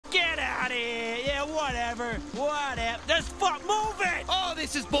whatever. Just fuck, move it! Oh,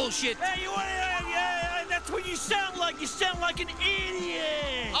 this is bullshit. Hey, that's what you sound like. You sound like an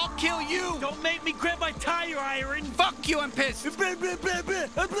idiot. I'll kill you. Don't make me grab my tire iron. Fuck you, I'm pissed. Fuck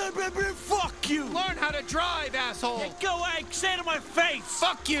you. Learn how to drive, asshole. Hey, go away, say it to my face.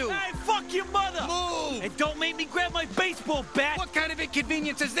 Fuck you. Hey, fuck your mother. Move. And don't make me grab my baseball bat. What kind of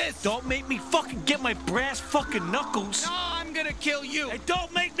inconvenience is this? Don't make me fucking get my brass fucking knuckles. No, I'm gonna kill you. And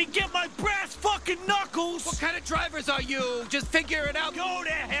don't make me get my brass fucking knuckles. What kind of drivers are you? Just figure it out. Go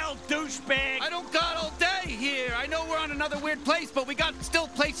to hell, douchebag. I don't got all day here. I know we're on another weird place, but we got still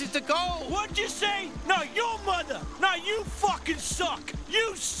places to go. What'd you say? No, your mother. No, you fucking suck.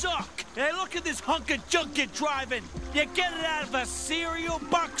 You suck. Hey, look at this hunk of junk you're driving. You get it out of a cereal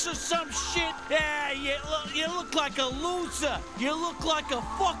box or some shit? Yeah, you look like a loser. You look like a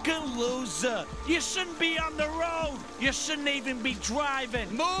fucking loser. You shouldn't be on the road. You shouldn't even be driving.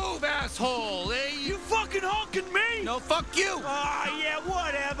 Move, asshole. Hey, You fucking honking me? No, fuck you. Oh, yeah,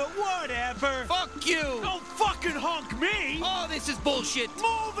 whatever. Fuck you. Don't fucking honk me. Oh, this is bullshit.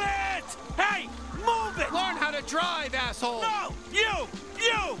 Move it. Hey, move it. Learn how to drive, asshole. No, you,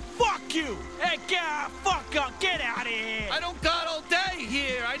 fuck you. Hey, fuck up, get out of here. I don't got all day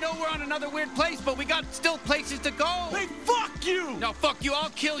here. I know we're on another weird place, but we got still places to go. Hey, fuck you. No, fuck you. I'll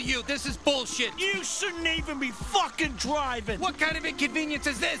kill you. This is bullshit. You shouldn't even be fucking driving. What kind of inconvenience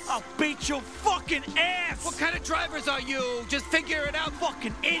is this? I'll beat your fucking ass. What kind of drivers are you? Just figure it out.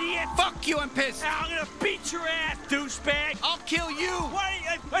 Fucking idiot. Fuck you, I'm pissed. I'm gonna beat your ass, douchebag. I'll kill you.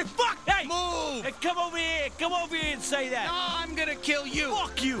 Hey, fuck. Hey. Move. Hey, come over here. Come over here and say that. No, I'm gonna kill you.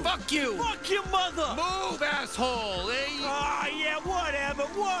 Fuck you. Fuck you. Fuck your mother. Move, asshole. Hey. Oh, yeah,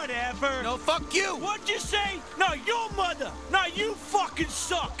 whatever. No, fuck you. What'd you say? No, your mother. No, you fucking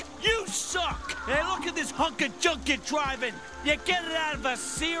suck. You suck. Hey, look at this hunk of junk you're driving. You get it out of a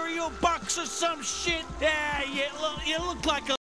cereal box or some shit? Yeah, you look like a